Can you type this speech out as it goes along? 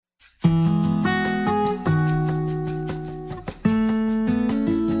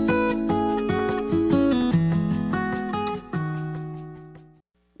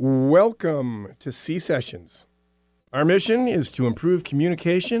Welcome to C-Sessions. Our mission is to improve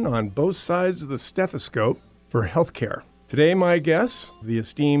communication on both sides of the stethoscope for healthcare. Today, my guest, the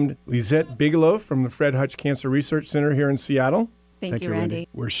esteemed Liszet Bigelow from the Fred Hutch Cancer Research Center here in Seattle. Thank you, Randy.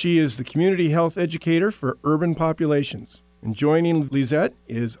 Where she is the Community Health Educator for urban populations. And joining Liszet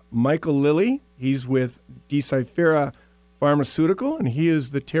is Michael Lillie. He's with Deciphera Pharmaceuticals, and he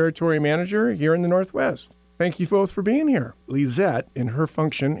is the Territory Manager here in the Northwest. Thank you both for being here. Liszet, in her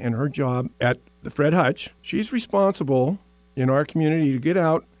function and her job at the Fred Hutch, she's responsible in our community to get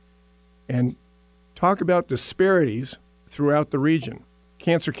out and talk about disparities throughout the region,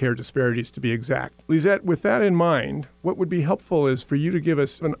 cancer care disparities to be exact. Liszet, with that in mind, what would be helpful is for you to give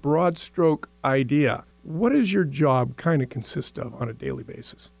us a broad stroke idea. What does your job kind of consist of on a daily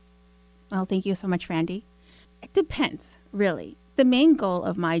basis? Well, thank you so much, Randy. It depends, really. The main goal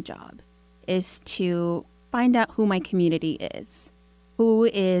of my job is to find out who my community is, who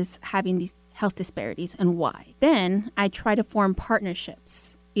is having these health disparities and why. Then I try to form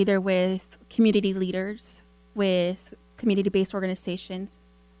partnerships, either with community leaders, with community-based organizations,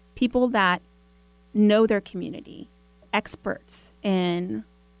 people that know their community, experts in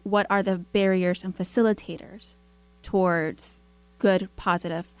what are the barriers and facilitators towards good,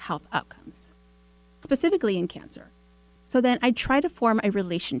 positive health outcomes, specifically in cancer. So then I try to form a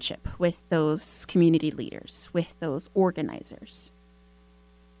relationship with those community leaders, with those organizers.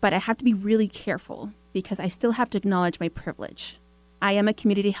 But I have to be really careful because I still have to acknowledge my privilege. I am a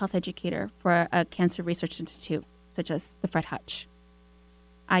community health educator for a cancer research institute, such as the Fred Hutch.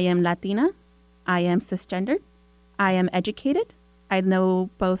 I am Latina. I am cisgendered. I am educated. I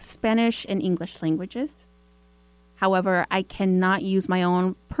know both Spanish and English languages. However, I cannot use my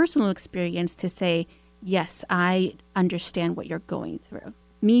own personal experience to say, yes, I understand what you're going through.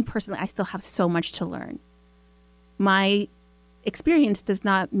 Me personally, I still have so much to learn. My experience does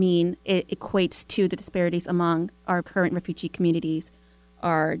not mean it equates to the disparities among our current refugee communities,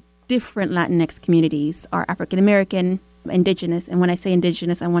 our different Latinx communities, our African American, Indigenous, and when I say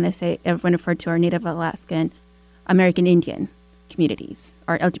Indigenous, I want to refer to our Native Alaskan, American Indian communities,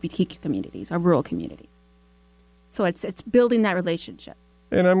 our LGBTQ communities, our rural communities. So it's building that relationship.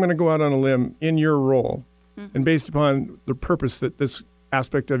 And I'm going to go out on a limb in your role, and based upon the purpose that this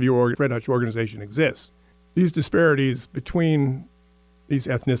aspect of your Fred Hutch organization exists, these disparities between these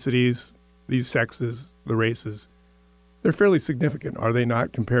ethnicities, these sexes, the races, they're fairly significant, are they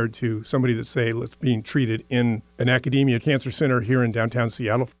not, compared to somebody that's, say, being treated in an academia cancer center here in downtown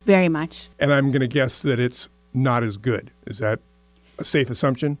Seattle? Very much. And I'm going to guess that it's not as good. Is that a safe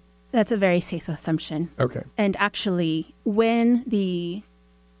assumption? That's a very safe assumption. Okay. And actually, when the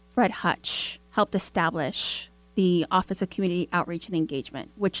Fred Hutch helped establish the Office of Community Outreach and Engagement,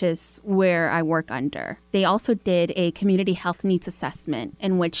 which is where I work under, they also did a community health needs assessment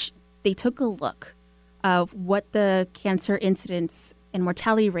in which they took a look of what the cancer incidence and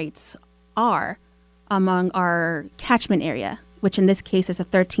mortality rates are among our catchment area, which in this case is a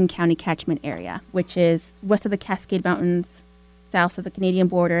 13-county catchment area, which is west of the Cascade Mountains, south of the Canadian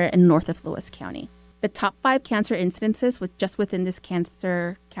border, and north of Lewis County. The top 5 cancer incidences just within this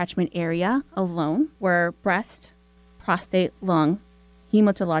cancer catchment area alone were breast, prostate, lung,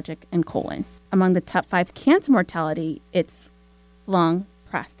 hematologic, and colon. Among the top 5 cancer mortality, it's lung,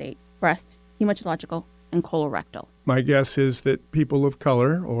 prostate, breast, hematological, and colorectal. My guess is that people of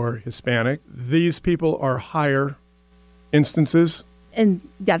color or Hispanic, these people are higher instances. And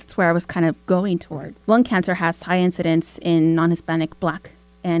that's where I was kind of going towards. Lung cancer has high incidence in non-Hispanic, Black,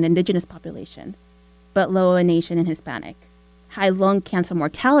 and Indigenous populations, but low in Asian and Hispanic. High lung cancer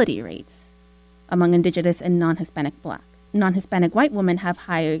mortality rates among Indigenous and non-Hispanic Black. Non-Hispanic white women have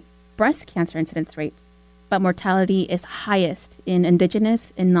high breast cancer incidence rates, but mortality is highest in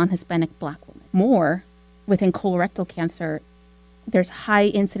Indigenous and non-Hispanic Black women. More within colorectal cancer, there's high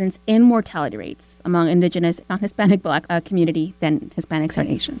incidence in mortality rates among Indigenous, non-Hispanic Black community than Hispanics or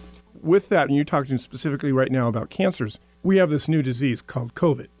Asians. With that, and you're talking specifically right now about cancers, we have this new disease called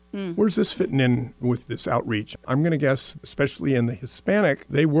COVID. Where's this fitting in with this outreach? I'm going to guess, especially in the Hispanic,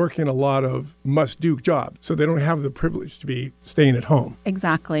 they work in a lot of must-do jobs, so they don't have the privilege to be staying at home.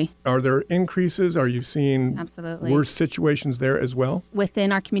 Exactly. Are there increases? Are you seeing Absolutely worse situations there as well?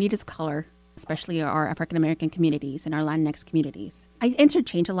 Within our communities of color, especially our African American communities and our Latinx communities. I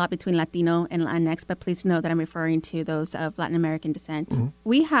interchange a lot between Latino and Latinx, but please know that I'm referring to those of Latin American descent.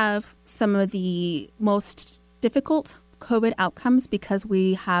 We have some of the most difficult COVID outcomes because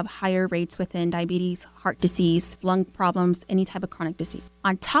we have higher rates within diabetes, heart disease, lung problems, any type of chronic disease.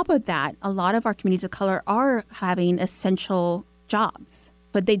 On top of that, a lot of our communities of color are having essential jobs,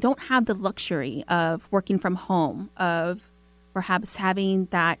 but they don't have the luxury of working from home, of perhaps having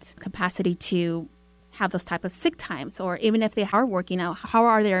that capacity to have those type of sick times, or even if they are working out, how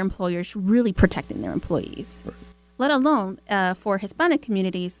are their employers really protecting their employees? Right. Let alone for Hispanic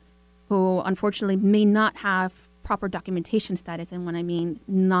communities who unfortunately may not have proper documentation status. And when I mean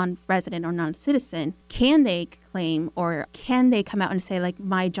non-resident or non-citizen, can they claim or can they come out and say, like,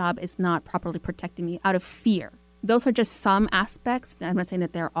 my job is not properly protecting me out of fear? Those are just some aspects. I'm not saying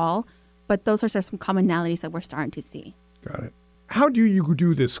that they're all, but those are just some commonalities that we're starting to see. Got it. How do you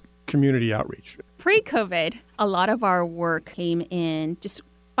do this community outreach? Pre-COVID, a lot of our work came in just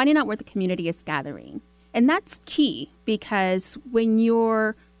finding out where the community is gathering. And that's key, because when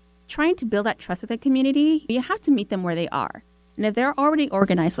you're trying to build that trust with the community, you have to meet them where they are. And if they're already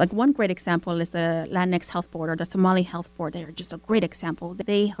organized, like one great example is the Latinx Health Board or the Somali Health Board. They're just a great example.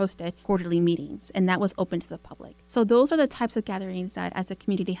 They hosted quarterly meetings, and that was open to the public. So those are the types of gatherings that, as a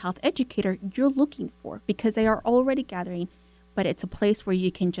community health educator, you're looking for, because they are already gathering, but it's a place where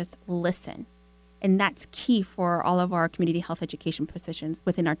you can just listen. And that's key for all of our community health education positions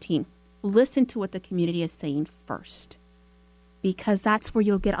within our team. Listen to what the community is saying first, because that's where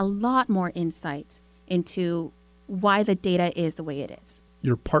you'll get a lot more insight into why the data is the way it is.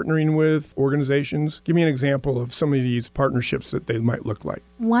 You're partnering with organizations. Give me an example of some of these partnerships that they might look like.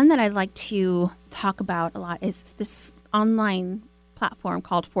 One that I'd like to talk about a lot is this online platform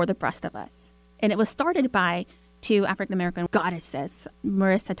called For the Breast of Us. And it was started by two African-American goddesses,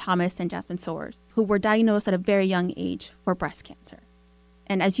 Marissa Thomas and Jasmine Soares, who were diagnosed at a very young age for breast cancer.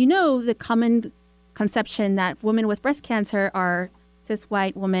 And as you know, the common conception that women with breast cancer are cis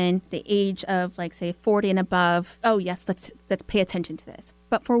white women, the age of, like, say, 40 and above. Oh, yes, let's pay attention to this.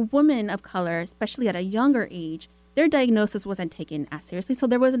 But for women of color, especially at a younger age, their diagnosis wasn't taken as seriously, so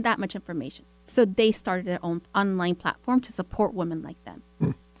there wasn't that much information. So they started their own online platform to support women like them.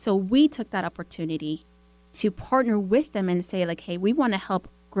 So we took that opportunity to partner with them and say, like, hey, we want to help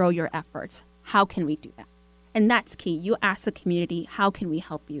grow your efforts. How can we do that? And that's key. You ask the community, how can we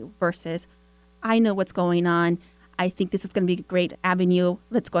help you? Versus, I know what's going on. I think this is going to be a great avenue.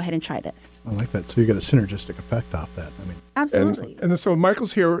 Let's go ahead and try this. I like that. So you get a synergistic effect off that. I mean, absolutely. And so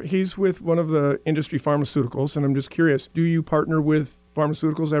Michael's here. He's with one of the industry pharmaceuticals. And I'm just curious, do you partner with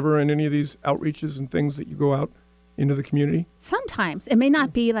pharmaceuticals ever in any of these outreaches and things that you go out into the community? Sometimes. It may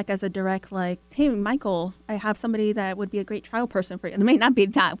not be like as a direct, like, hey, Michael, I have somebody that would be a great trial person for you. It may not be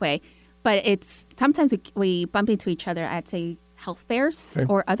that way. But it's sometimes we bump into each other at, say, health fairs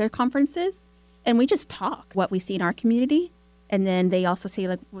or other conferences, and we just talk what we see in our community. And then they also say,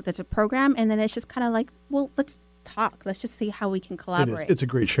 like, well, there's a program, and then it's just kind of like, well, let's talk. Let's just see how we can collaborate. It's a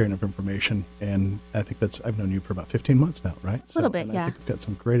great sharing of information, and I think I've known you for about 15 months now, right? A little bit, yeah. I think we've got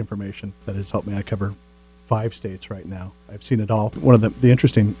some great information that has helped me. I cover 5 states right now. I've seen it all. One of the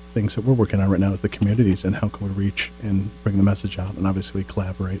interesting things that we're working on right now is the communities and how can we reach and bring the message out, and obviously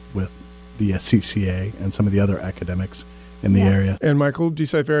collaborate with the CCA and some of the other academics in the area. And Michael,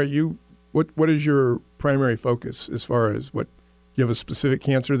 Deciphera, what is your primary focus as far as what, you have a specific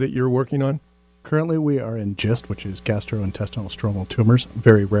cancer that you're working on? Currently we are in GIST, which is gastrointestinal stromal tumors.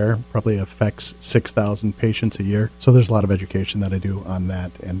 Very rare, probably affects 6,000 patients a year. So there's a lot of education that I do on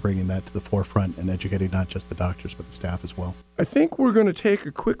that and bringing that to the forefront and educating not just the doctors but the staff as well. I think we're going to take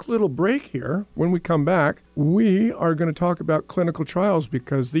a quick little break here. When we come back, we are going to talk about clinical trials,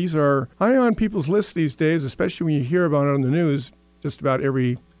 because these are high on people's lists these days, especially when you hear about it on the news just about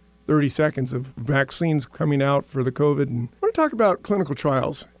every 30 seconds of vaccines coming out for the COVID. And I want to talk about clinical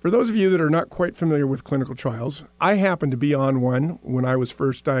trials. For those of you that are not quite familiar with clinical trials, I happened to be on one when I was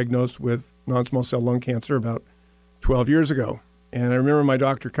first diagnosed with non-small cell lung cancer about 12 years ago. And I remember my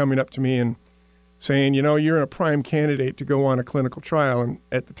doctor coming up to me and saying, you're a prime candidate to go on a clinical trial. And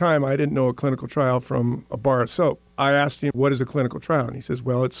at the time, I didn't know a clinical trial from a bar of soap. I asked him, what is a clinical trial? And he says,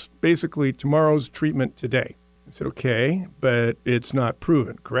 well, it's basically tomorrow's treatment today. I said, okay, but it's not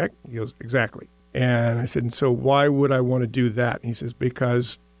proven, correct? He goes, exactly. And I said, so why would I want to do that? And he says,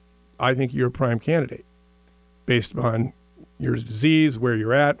 because I think you're a prime candidate based on your disease, where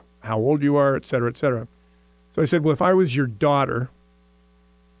you're at, how old you are, et cetera, et cetera. So I said, well, if I was your daughter,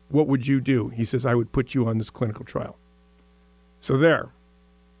 what would you do? He says, I would put you on this clinical trial. So there,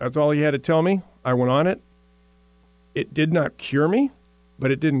 that's all he had to tell me. I went on it. It did not cure me,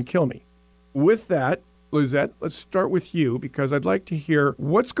 but it didn't kill me. With that, Liszet, let's start with you, because I'd like to hear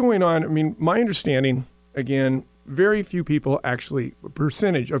what's going on. I mean, my understanding, again, very few people actually, a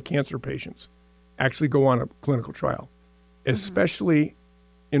percentage of cancer patients actually go on a clinical trial, especially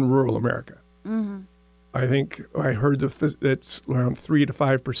in rural America. Mm-hmm. I think I heard that's around 3 to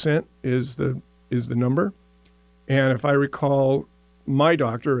 5% is the number. And if I recall my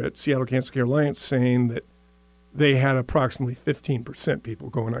doctor at Seattle Cancer Care Alliance saying that they had approximately 15% people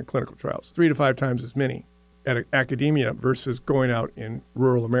going on clinical trials, 3 to 5 times as many at academia versus going out in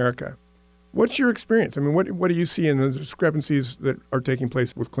rural America. What's your experience? I mean, what do you see in the discrepancies that are taking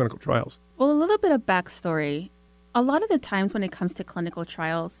place with clinical trials? Well, a little bit of backstory. A lot of the times when it comes to clinical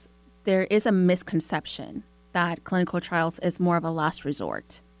trials, there is a misconception that clinical trials is more of a last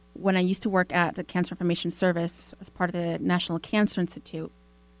resort. When I used to work at the Cancer Information Service as part of the National Cancer Institute,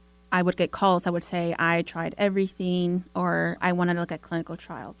 I would get calls that would say, I tried everything, or I wanted to look at clinical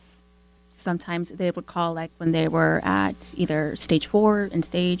trials. Sometimes they would call like when they were at either stage 4, end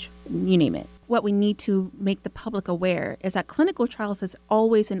stage, you name it. What we need to make the public aware is that clinical trials is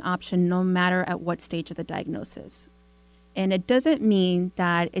always an option no matter at what stage of the diagnosis. And it doesn't mean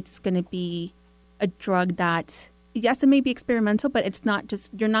that it's going to be a drug that, yes, it may be experimental, but it's not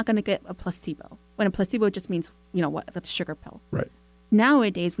just, you're not going to get a placebo. When a placebo just means, that's a sugar pill. Right.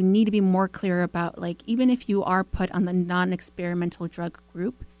 Nowadays, we need to be more clear about, like, even if you are put on the non-experimental drug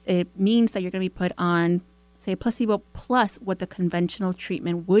group, it means that you're going to be put on, say, a placebo plus what the conventional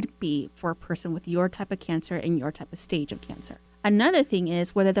treatment would be for a person with your type of cancer and your type of stage of cancer. Another thing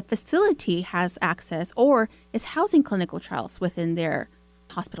is whether the facility has access or is housing clinical trials within their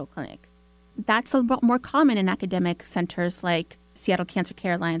hospital clinic. That's a lot more common in academic centers like Seattle Cancer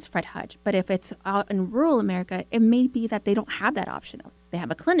Care Alliance, Fred Hutch. But if it's out in rural America, it may be that they don't have that option. They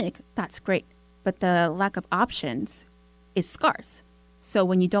have a clinic, that's great. But the lack of options is scarce. So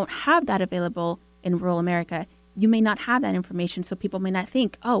when you don't have that available in rural America, you may not have that information. So people may not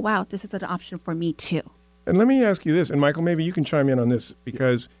think, oh, wow, this is an option for me too. And let me ask you this, and Michael, maybe you can chime in on this,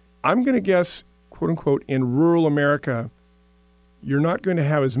 because I'm going to guess, quote unquote, in rural America, you're not going to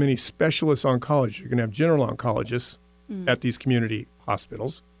have as many specialist oncologists. You're going to have general oncologists at these community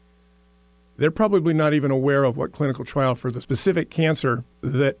hospitals. They're probably not even aware of what clinical trial for the specific cancer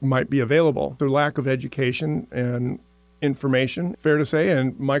that might be available. The lack of education and information, fair to say.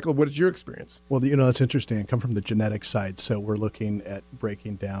 And Michael, what is your experience? Well, that's interesting. I come from the genetic side, so we're looking at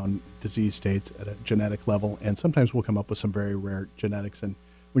breaking down disease states at a genetic level, and sometimes we'll come up with some very rare genetics. And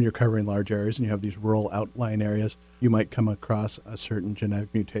when you're covering large areas and you have these rural outlying areas, you might come across a certain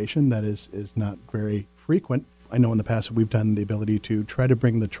genetic mutation that is not very frequent. I know in the past we've done the ability to try to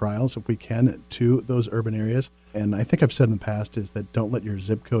bring the trials, if we can, to those urban areas. And I think I've said in the past is that don't let your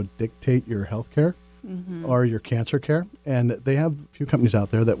zip code dictate your health care or your cancer care. And they have a few companies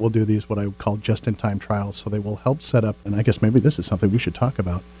out there that will do these, what I would call just-in-time trials. So they will help set up, and I guess maybe this is something we should talk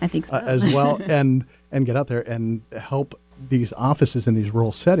about. I think so. As well, and get out there and help these offices in these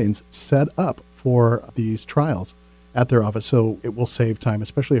rural settings set up for these trials at their office. So it will save time,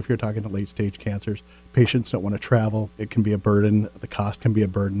 especially if you're talking to late-stage cancers. Patients don't want to travel. It can be a burden. The cost can be a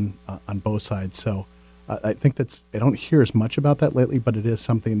burden on both sides. So I think I don't hear as much about that lately, but it is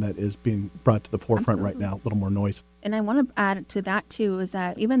something that is being brought to the forefront right now, a little more noise. And I want to add to that, too, is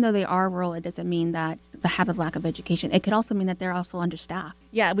that even though they are rural, it doesn't mean that they have a lack of education. It could also mean that they're also understaffed.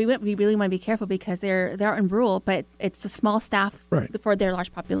 Yeah, we really want to be careful because they're in rural, but it's a small staff for their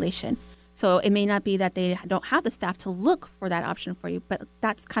large population. So it may not be that they don't have the staff to look for that option for you, but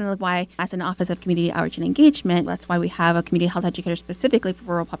that's kind of why, as an Office of Community Outreach and Engagement, that's why we have a community health educator specifically for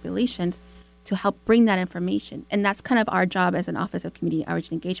rural populations to help bring that information. And that's kind of our job as an Office of Community Outreach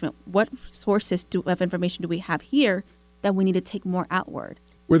and Engagement. What sources of information do we have here that we need to take more outward?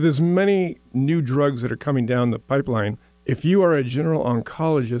 With as many new drugs that are coming down the pipeline, if you are a general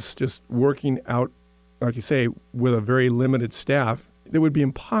oncologist just working out, like you say, with a very limited staff, it would be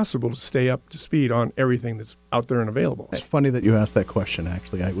impossible to stay up to speed on everything that's out there and available. It's funny that you asked that question,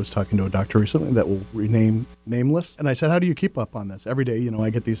 actually. I was talking to a doctor recently that will remain nameless. And I said, how do you keep up on this? Every day, I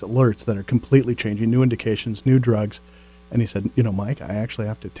get these alerts that are completely changing, new indications, new drugs. And he said, Mike, I actually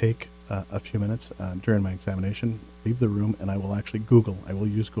have to take a few minutes during my examination, leave the room, and I will actually Google. I will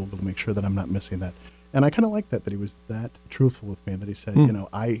use Google to make sure that I'm not missing that. And I kind of like that he was that truthful with me, that he said,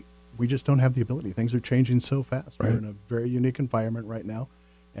 we just don't have the ability. Things are changing so fast. Right. We're in a very unique environment right now,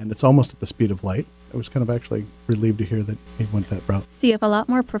 and it's almost at the speed of light. I was kind of actually relieved to hear that he went that route. See, if a lot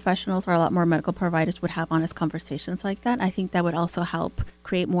more professionals or a lot more medical providers would have honest conversations like that, I think that would also help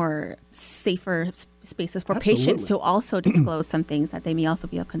create more safer spaces for patients to also disclose some things that they may also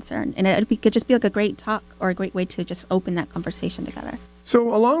be of concern. And it could just be like a great talk or a great way to just open that conversation together.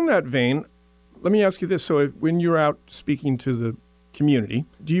 So along that vein, let me ask you this. So when you're out speaking to the community,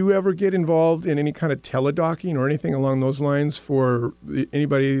 do you ever get involved in any kind of teledocking or anything along those lines for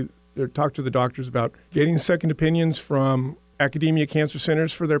anybody, or talk to the doctors about getting second opinions from academia cancer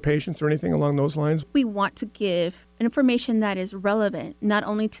centers for their patients or anything along those lines? We want to give information that is relevant not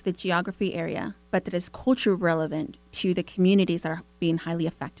only to the geography area, but that is culturally relevant to the communities that are being highly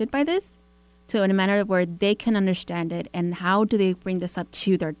affected by this, to in a manner where they can understand it, and how do they bring this up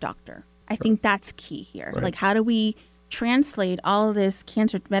to their doctor? I think that's key here. Right. Like, how do we translate all of this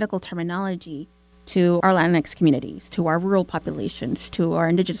cancer medical terminology to our Latinx communities, to our rural populations, to our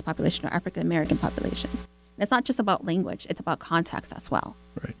indigenous population, or African American populations? And it's not just about language, it's about context as well.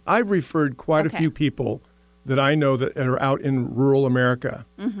 Right. I've referred quite a few people that I know that are out in rural America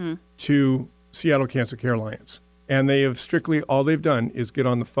to Seattle Cancer Care Alliance. And they have strictly, all they've done is get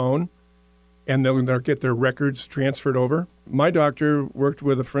on the phone and they'll get their records transferred over. My doctor worked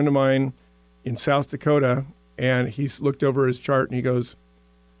with a friend of mine in South Dakota, and he's looked over his chart and he goes,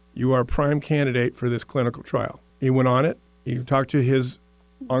 "You are a prime candidate for this clinical trial." He went on it. He talked to his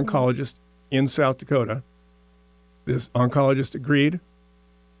oncologist in South Dakota. This oncologist agreed.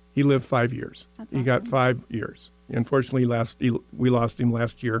 He lived 5 years. That's He got awesome. 5 years. Unfortunately, we lost him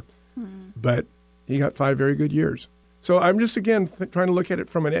last year, but he got 5 very good years. So I'm just, again, trying to look at it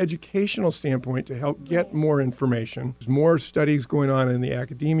from an educational standpoint to help get more information. There's more studies going on in the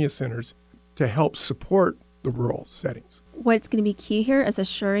academia centers to help support the rural settings. What's going to be key here is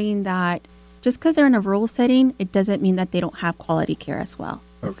assuring that just because they're in a rural setting, it doesn't mean that they don't have quality care as well.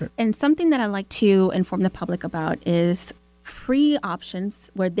 Okay. And something that I like to inform the public about is free options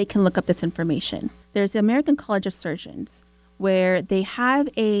where they can look up this information. There's the American College of Surgeons, where they have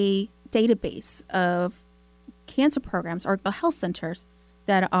a database of cancer programs or health centers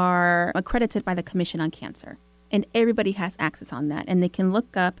that are accredited by the Commission on Cancer. And everybody has access on that. And they can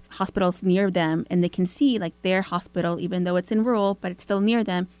look up hospitals near them, and they can see like their hospital, even though it's in rural, but it's still near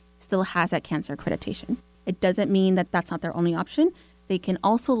them, still has that cancer accreditation. It doesn't mean that that's not their only option. They can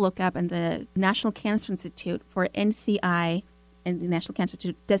also look up in the National Cancer Institute for NCI and the National Cancer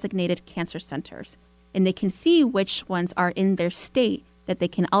Institute designated cancer centers. And they can see which ones are in their state that they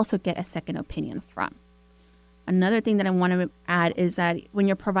can also get a second opinion from. Another thing that I want to add is that when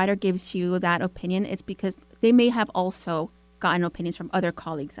your provider gives you that opinion, it's because they may have also gotten opinions from other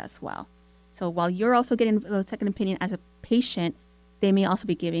colleagues as well. So while you're also getting a second opinion as a patient, they may also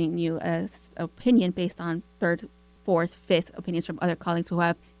be giving you an opinion based on third, fourth, fifth opinions from other colleagues who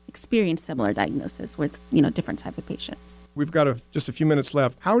have experienced similar diagnosis with, different type of patients. We've got just a few minutes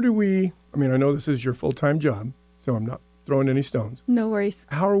left. How do we, I know this is your full-time job, so I'm not throwing any stones. No worries.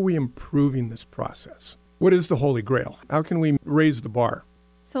 How are we improving this process? What is the Holy Grail? How can we raise the bar?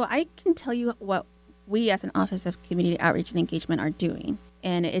 So I can tell you what we as an Office of Community Outreach and Engagement are doing.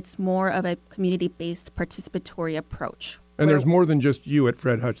 And it's more of a community-based participatory approach. And there's more than just you at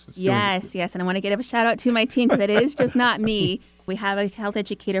Fred Hutch. Yes. And I want to give a shout out to my team because it is just not me. We have a health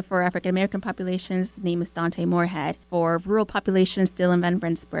educator for African American populations. His name is Dante Moorhead. For rural populations, Dylan Van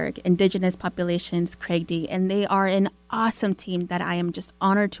Brensburg. Indigenous populations, Craig D. And they are an awesome team that I am just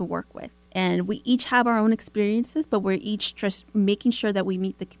honored to work with. And we each have our own experiences, but we're each just making sure that we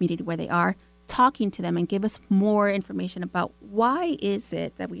meet the community where they are, talking to them and give us more information about why is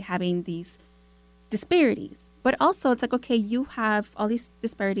it that we're having these disparities. But also it's like, okay, you have all these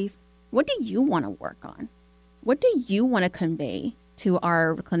disparities. What do you want to work on? What do you want to convey to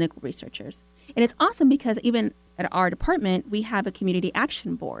our clinical researchers? And it's awesome because even at our department, we have a community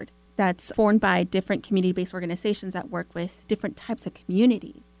action board that's formed by different community-based organizations that work with different types of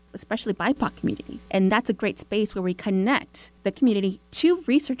communities, especially BIPOC communities. And that's a great space where we connect the community to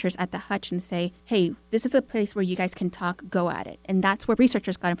researchers at the Hutch and say, hey, this is a place where you guys can talk, go at it. And that's where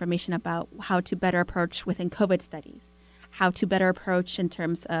researchers got information about how to better approach within COVID studies, how to better approach in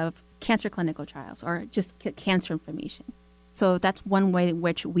terms of cancer clinical trials or just cancer information. So that's one way in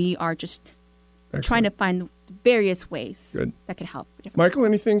which we are just trying to find various ways that can help. Michael,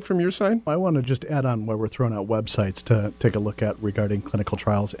 anything from your side? I want to just add on where we're throwing out websites to take a look at regarding clinical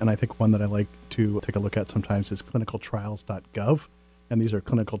trials. And I think one that I like to take a look at sometimes is clinicaltrials.gov. And these are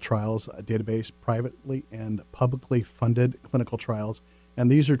clinical trials, a database, privately and publicly funded clinical trials. And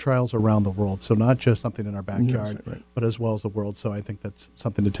these are trials around the world. So not just something in our backyard, but as well as the world. So I think that's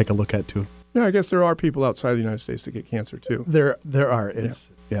something to take a look at too. Yeah, I guess there are people outside the United States that get cancer too. There are.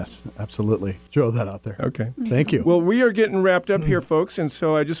 Yes, absolutely. Throw that out there. Okay. Thank you. Well, we are getting wrapped up here, folks. And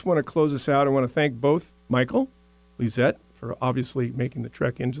so I just want to close this out. I want to thank both Michael, Liszet, for obviously making the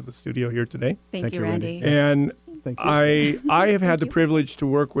trek into the studio here today. Thank you, Randy. And Thank you. I have had the privilege to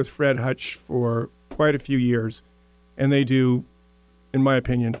work with Fred Hutch for quite a few years, and they do, in my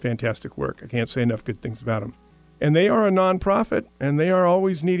opinion, fantastic work. I can't say enough good things about them. And they are a nonprofit, and they are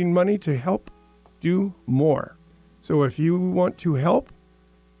always needing money to help do more. So if you want to help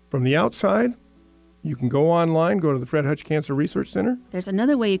from the outside, you can go online, go to the Fred Hutch Cancer Research Center. There's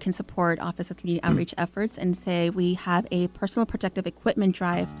another way you can support Office of Community Outreach efforts and say we have a personal protective equipment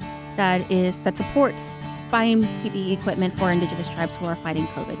drive that supports buying PPE equipment for Indigenous tribes who are fighting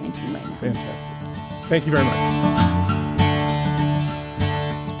COVID-19 right now. Fantastic. Thank you very much.